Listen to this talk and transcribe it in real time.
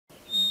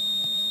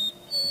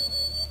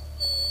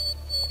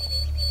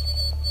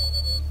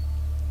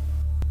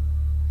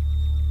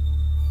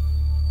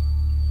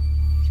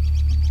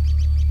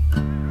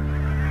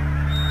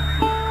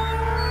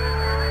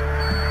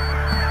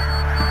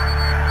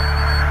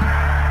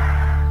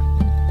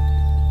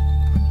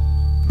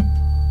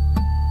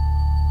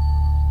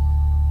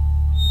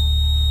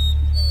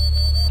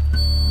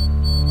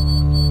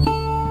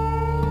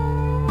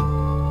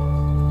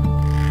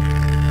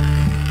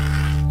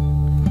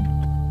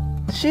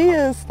She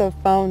is the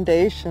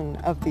foundation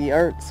of the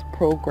arts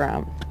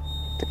program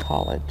at the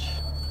college.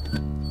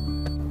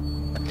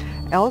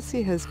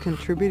 Elsie has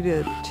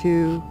contributed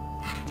to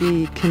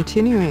the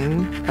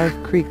continuing of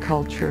Cree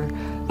culture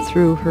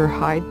through her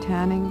hide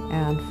tanning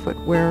and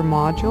footwear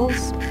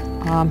modules,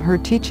 her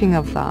teaching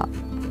of that.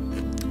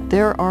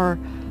 There are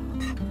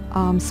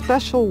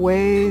special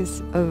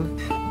ways of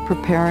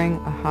preparing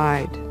a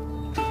hide,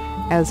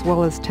 as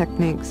well as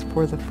techniques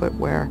for the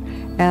footwear,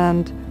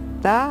 and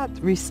that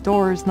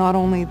restores not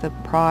only the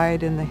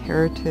pride and the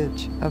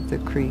heritage of the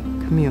Cree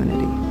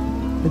community.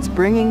 It's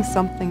bringing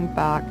something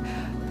back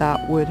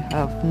that would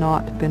have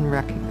not been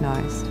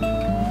recognized.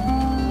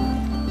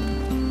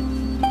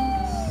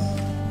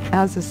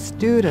 As a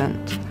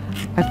student,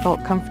 I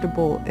felt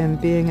comfortable in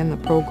being in the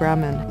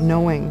program and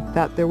knowing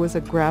that there was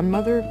a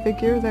grandmother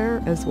figure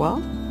there as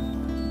well.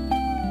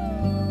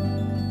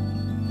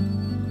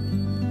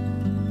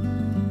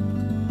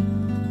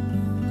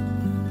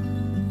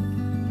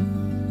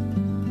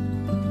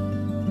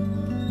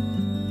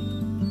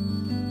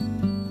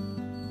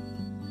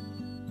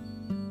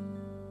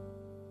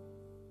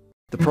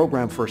 The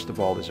program, first of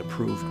all, is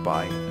approved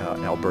by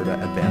Alberta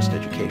Advanced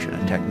Education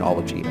and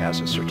Technology as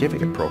a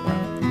certificate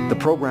program. The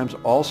program's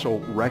also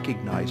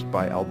recognized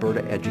by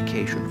Alberta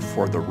Education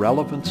for the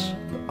relevance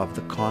of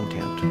the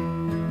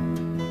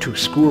content to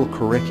school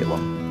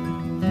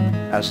curriculum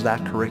as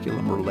that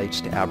curriculum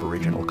relates to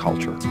Aboriginal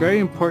culture. It's very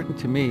important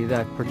to me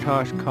that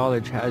Portage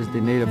College has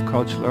the Native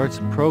Cultural Arts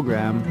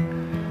program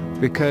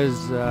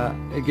because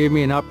it gave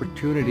me an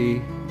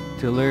opportunity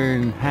to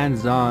learn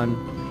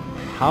hands-on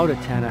how to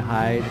tan a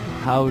hide,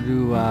 how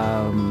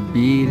to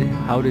bead,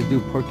 how to do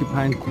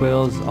porcupine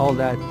quills, all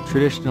that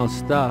traditional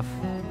stuff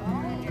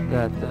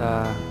that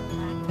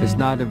is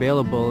not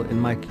available in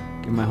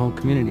my home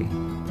community.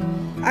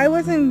 I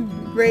wasn't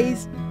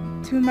raised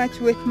too much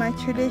with my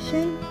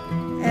tradition,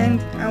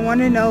 and I want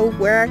to know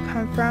where I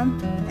come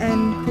from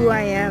and who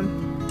I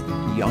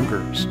am.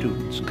 Younger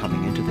students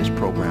coming into this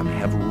program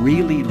have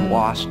really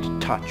lost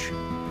touch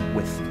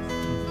with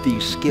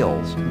these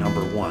skills,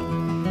 number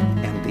one,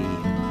 and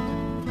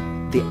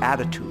the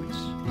attitudes,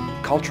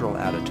 cultural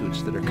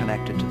attitudes that are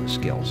connected to the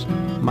skills.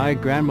 My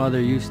grandmother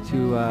used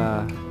to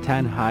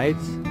tan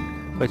hides,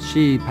 but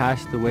she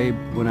passed away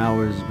when I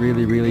was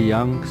really, really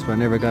young, so I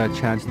never got a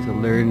chance to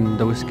learn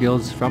those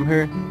skills from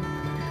her.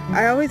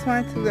 I always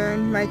wanted to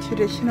learn my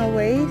traditional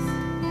ways,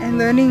 and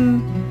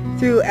learning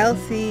through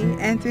Elsie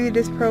and through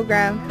this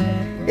program,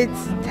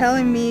 it's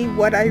telling me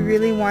what I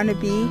really want to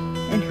be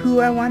and who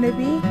I want to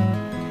be,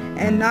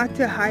 and not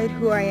to hide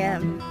who I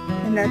am,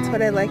 and that's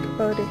what I like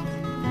about it.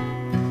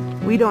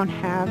 We don't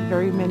have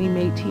very many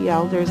Métis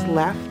elders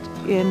left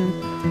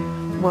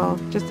in, well,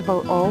 just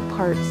about all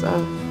parts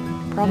of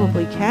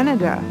probably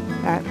Canada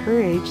at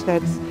her age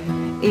that's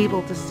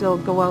able to still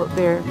go out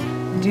there,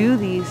 do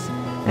these,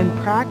 and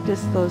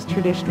practice those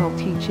traditional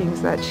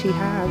teachings that she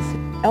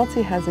has.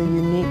 Elsie has a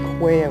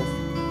unique way of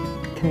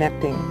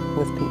connecting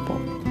with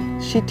people.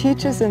 She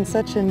teaches in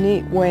such a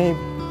neat way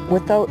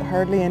without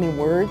hardly any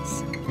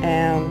words,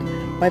 and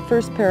my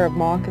first pair of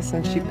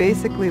moccasins, she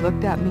basically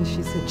looked at me,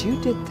 she said, "You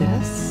did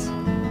this?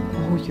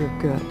 Oh, you're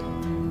good."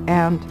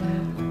 And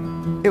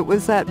it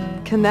was that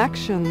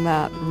connection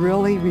that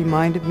really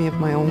reminded me of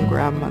my own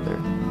grandmother.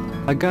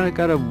 I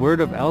got a word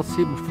of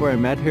Elsie before I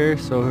met her,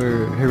 so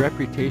her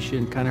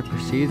reputation kind of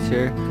precedes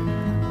her.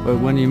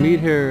 But when you meet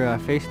her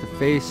face to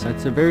face,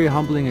 it's a very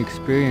humbling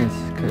experience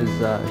because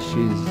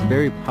she's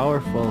very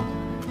powerful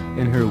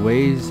in her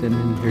ways and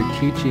in her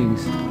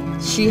teachings.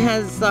 She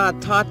has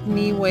taught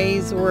me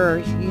ways where,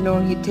 you know,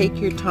 you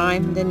take your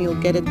time, then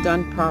you'll get it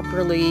done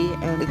properly,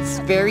 and it's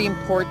very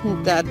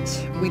important that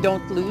we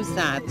don't lose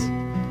that.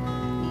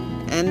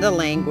 And the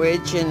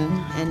language,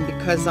 and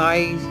because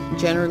I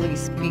generally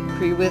speak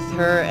Cree with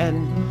her,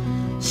 and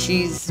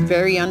she's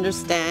very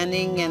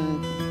understanding,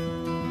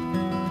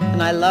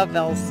 and I love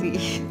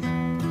Elsie.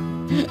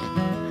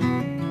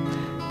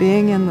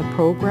 Being in the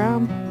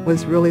program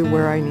was really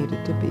where I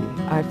needed to be.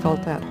 I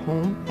felt at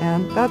home,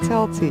 and that's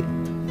Elsie.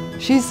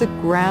 She's the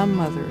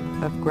grandmother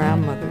of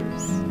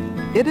grandmothers.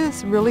 It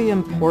is really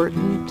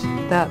important,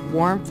 that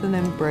warmth and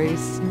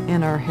embrace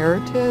in our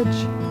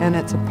heritage, and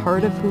it's a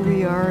part of who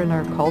we are in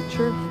our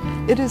culture.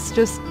 It is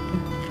just,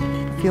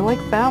 I feel like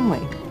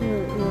family.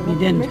 You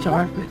didn't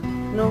sharpen?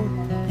 No.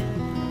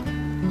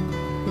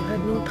 You had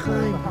no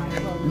time.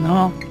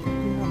 No,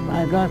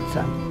 I got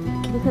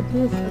some. Look at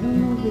this, I don't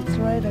know if it's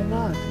right or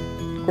not.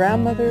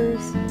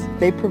 Grandmothers,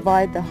 they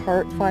provide the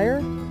heart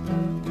fire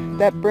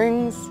that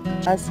brings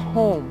us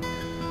home.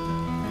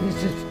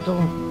 This is so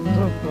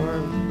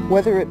warm.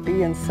 Whether it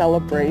be in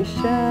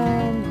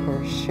celebration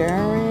or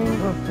sharing.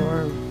 So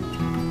warm.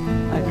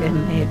 I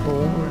can make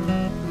over.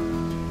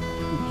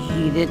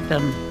 Heat it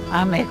and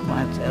I make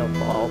myself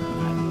all.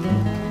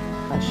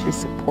 She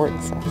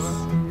supports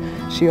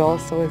us. She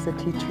also is a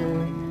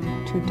teacher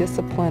to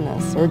discipline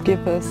us or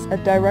give us a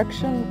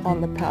direction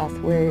on the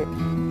pathway.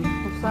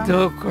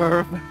 Still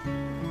curve.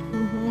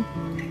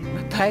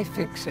 But I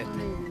fix it.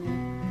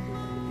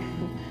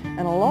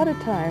 And a lot of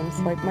times,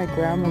 like my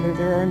grandmother,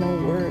 there are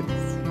no words.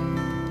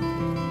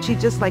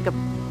 She's just like a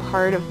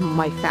part of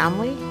my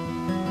family.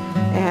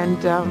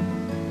 And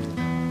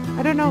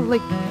I don't know,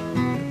 like,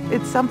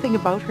 it's something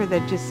about her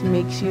that just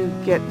makes you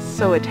get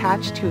so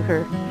attached to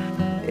her.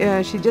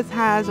 She just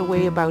has a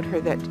way about her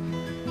that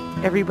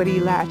everybody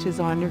latches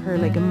onto her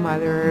like a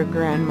mother or a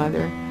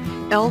grandmother.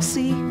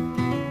 Elsie,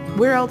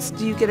 where else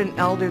do you get an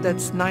elder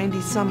that's 90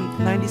 some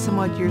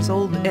odd years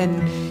old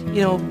and,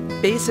 you know,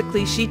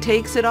 basically she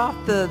takes it off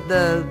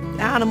the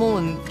animal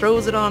and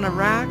throws it on a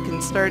rack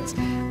and starts,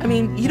 I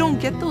mean, you don't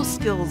get those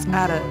skills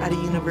at a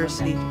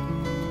university.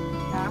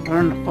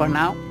 For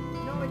now.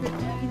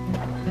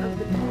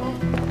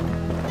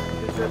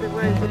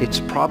 It's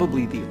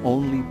probably the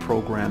only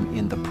program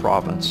in the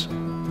province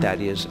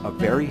that is a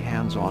very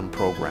hands-on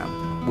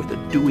program with a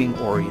doing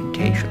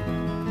orientation.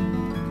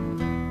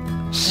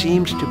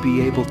 Seems to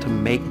be able to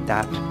make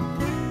that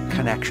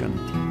connection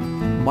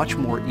much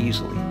more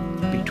easily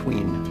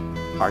between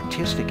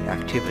artistic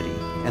activity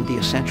and the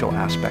essential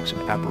aspects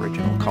of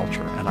Aboriginal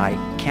culture. And I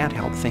can't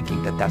help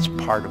thinking that that's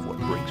part of what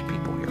brings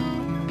people here.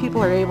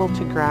 People are able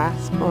to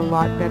grasp a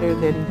lot better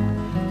than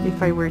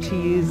if I were to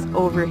use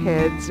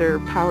overheads or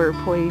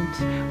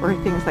PowerPoint or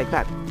things like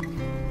that.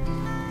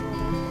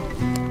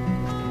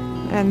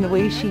 And the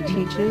way she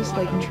teaches,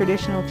 like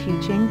traditional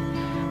teaching,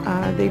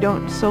 they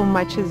don't so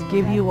much as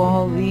give you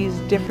all these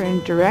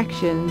different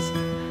directions.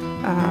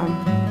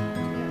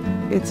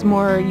 It's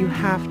more you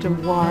have to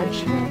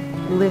watch,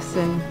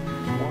 listen,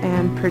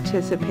 and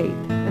participate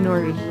in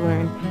order to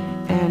learn.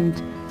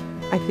 And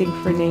I think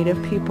for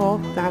Native people,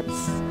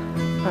 that's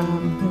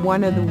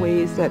one of the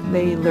ways that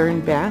they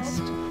learn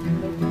best.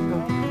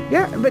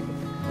 Yeah, but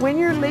when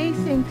you're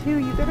lacing too,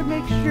 you got to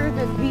make sure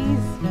that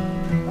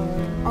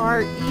these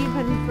are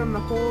even from the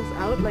holes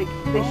out, like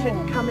they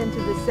shouldn't come into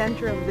the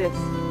center of this.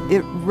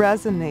 It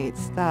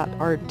resonates, that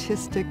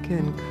artistic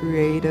and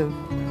creative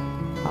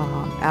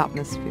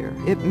atmosphere.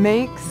 It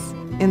makes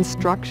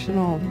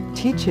instructional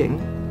teaching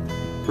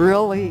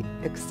really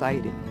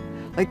exciting.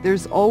 Like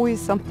there's always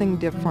something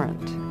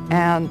different,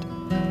 and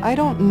I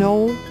don't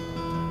know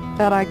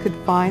that I could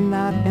find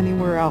that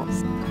anywhere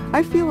else.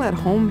 I feel at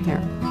home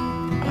here.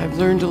 I've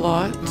learned a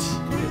lot.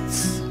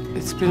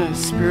 It's been a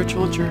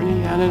spiritual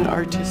journey and an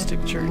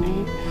artistic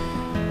journey,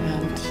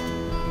 and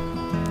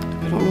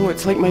I don't know,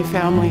 it's like my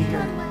family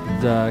here.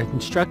 The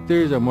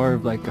instructors are more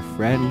of like a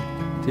friend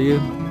to you.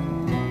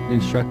 The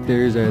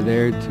instructors are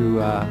there to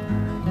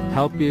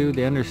help you.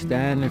 They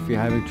understand if you're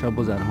having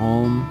troubles at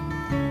home.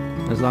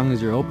 As long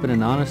as you're open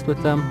and honest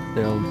with them,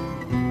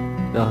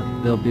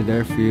 they'll be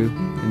there for you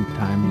in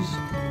times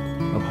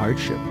of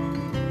hardship.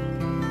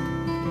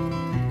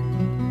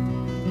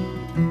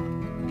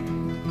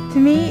 To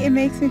me, it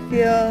makes me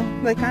feel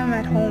like I'm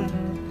at home.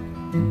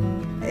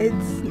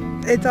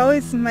 It's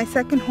always my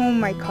second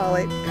home, I call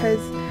it,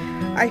 because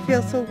I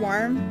feel so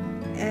warm,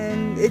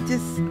 and it's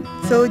just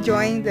so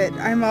joying that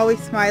I'm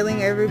always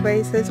smiling.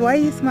 Everybody says, "Why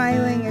are you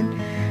smiling?" And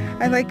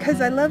I'm like,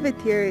 "Because I love it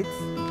here.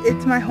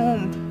 It's my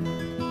home."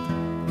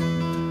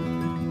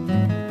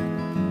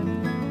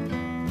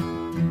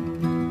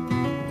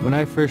 When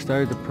I first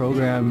started the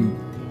program,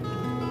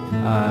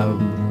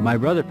 my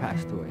brother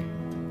passed away,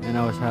 and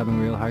I was having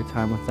a real hard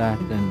time with that,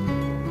 and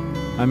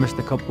I missed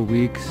a couple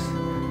weeks.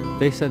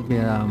 They sent me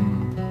a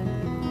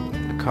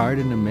card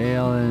in the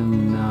mail,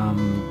 and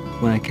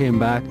when I came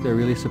back, they're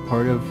really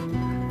supportive.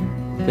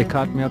 They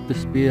caught me up to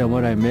speed on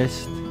what I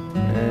missed,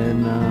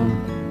 and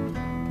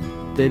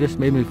they just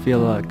made me feel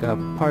like a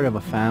part of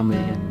a family,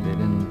 and they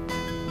didn't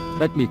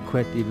let me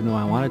quit. Even though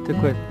I wanted to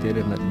quit, they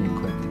didn't let me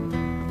quit.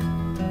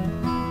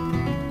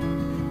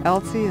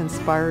 Elsie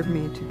inspired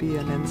me to be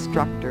an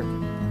instructor.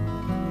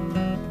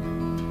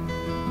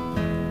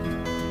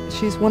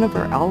 She's one of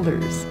our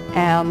elders,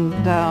 and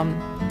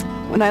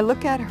when I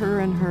look at her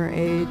and her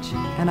age,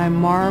 and I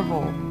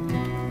marvel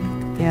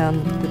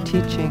in the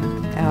teaching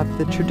of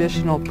the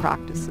traditional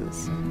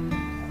practices,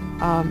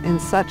 in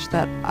such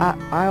that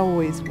I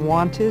always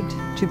wanted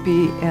to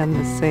be in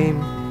the same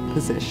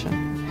position.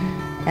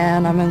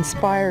 And I'm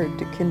inspired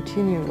to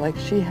continue like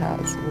she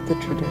has with the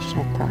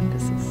traditional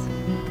practices.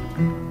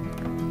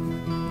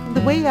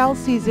 The way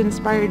Elsie's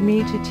inspired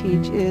me to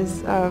teach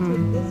is,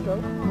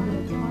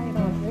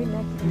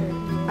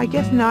 I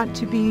guess, not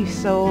to be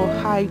so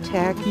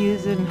high-tech,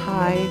 using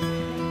high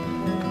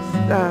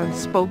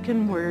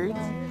spoken words,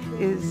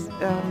 is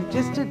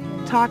just to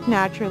talk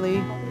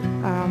naturally,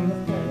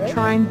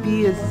 try and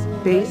be as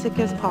basic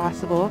as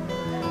possible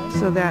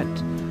so that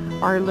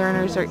our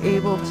learners are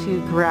able to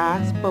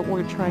grasp what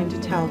we're trying to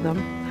tell them.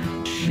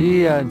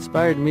 She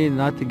inspired me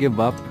not to give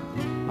up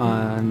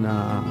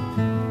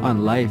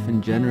on life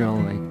in general.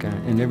 Like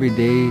in every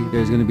day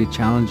there's going to be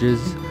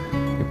challenges,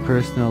 your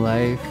personal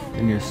life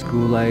and your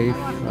school life,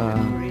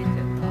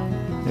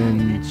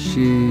 and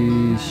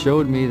she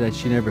showed me that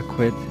she never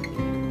quit.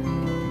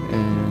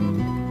 And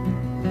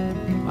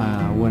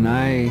when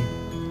I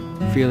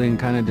feeling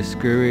kind of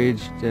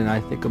discouraged, and I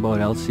think about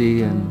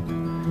Elsie,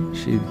 and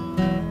she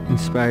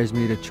inspires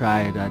me to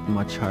try that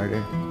much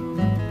harder.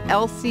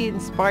 Elsie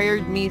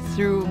inspired me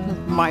through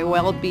my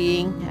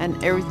well-being,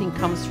 and everything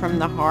comes from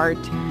the heart,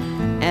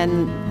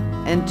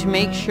 and to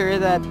make sure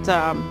that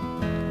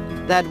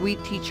that we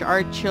teach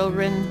our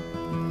children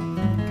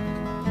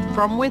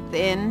from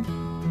within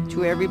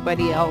to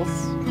everybody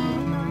else.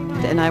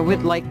 And I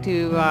would like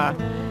to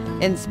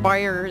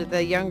inspire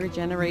the younger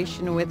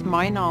generation with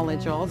my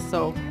knowledge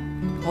also.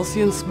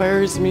 Elsie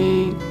inspires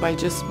me by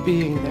just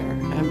being there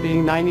and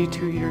being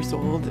 92 years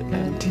old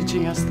and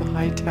teaching us the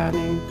high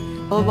tanning.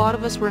 A lot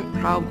of us weren't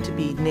proud to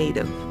be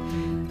Native,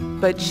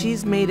 but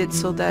she's made it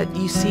so that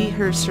you see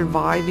her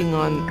surviving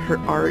on her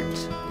art,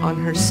 on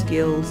her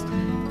skills,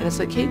 and it's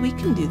like, hey, we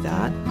can do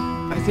that.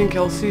 I think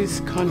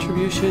Elsie's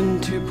contribution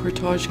to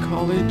Portage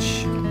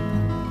College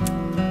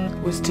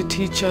was to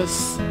teach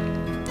us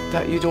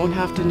that you don't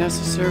have to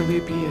necessarily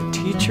be a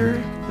teacher,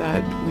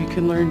 that we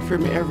can learn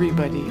from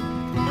everybody.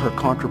 Her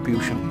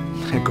contribution,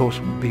 it goes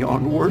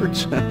beyond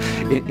words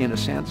in a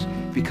sense,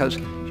 because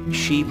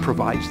she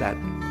provides that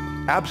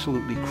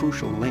absolutely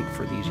crucial link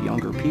for these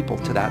younger people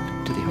to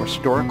the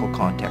historical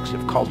context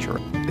of culture.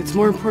 It's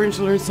more important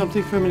to learn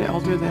something from an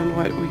elder than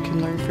what we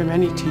can learn from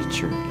any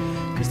teacher,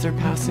 because they're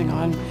passing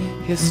on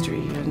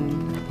history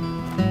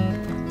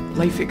and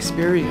life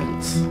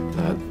experience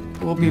that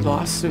will be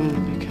lost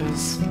soon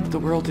because the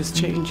world is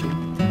changing.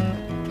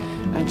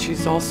 And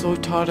she's also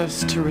taught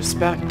us to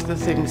respect the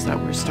things that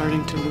we're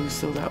starting to lose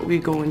so that we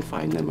go and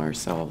find them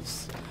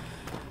ourselves.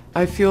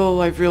 I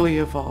feel I've really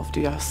evolved,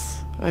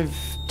 yes. I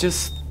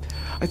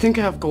think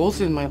I have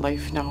goals in my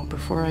life now.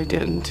 Before I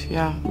didn't.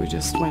 Yeah, we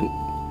just went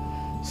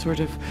sort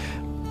of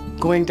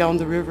going down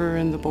the river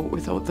in the boat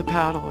without the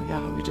paddle.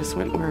 Yeah, we just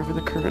went wherever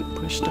the current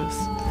pushed us.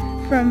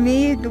 From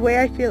me, the way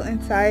I feel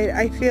inside,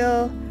 I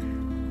feel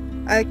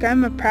like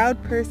I'm a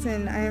proud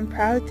person. I am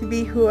proud to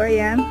be who I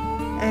am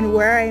and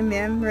where I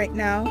am right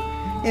now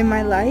in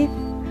my life.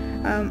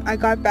 I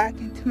got back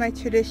into my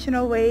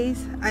traditional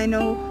ways. I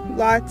know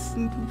lots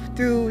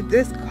through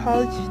this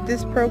college,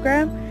 this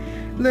program,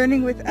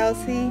 learning with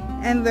Elsie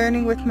and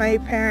learning with my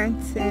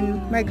parents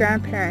and my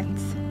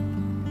grandparents.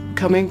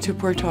 Coming to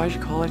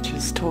Portage College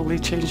has totally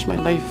changed my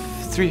life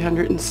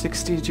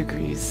 360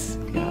 degrees.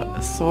 Yeah,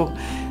 so,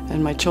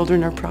 and my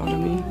children are proud of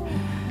me.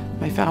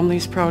 My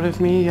family's proud of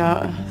me,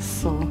 yeah,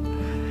 so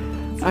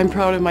I'm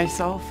proud of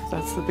myself.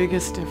 That's the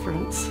biggest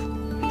difference.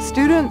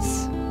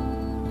 Students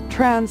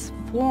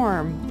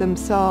transform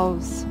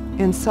themselves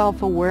in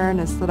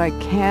self-awareness that I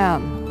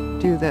can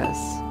do this.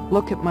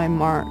 Look at my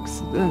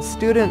marks. The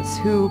students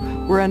who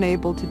were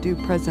unable to do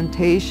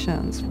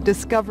presentations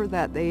discover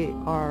that they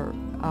are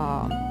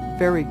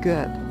very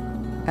good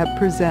at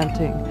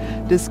presenting.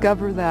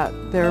 Discover that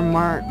their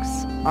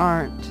marks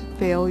aren't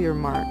failure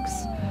marks.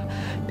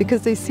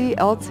 Because they see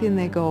Elsie and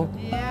they go,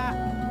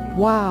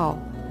 wow,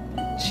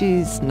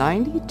 she's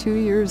 92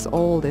 years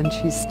old and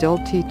she's still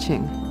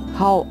teaching.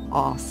 How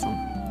awesome.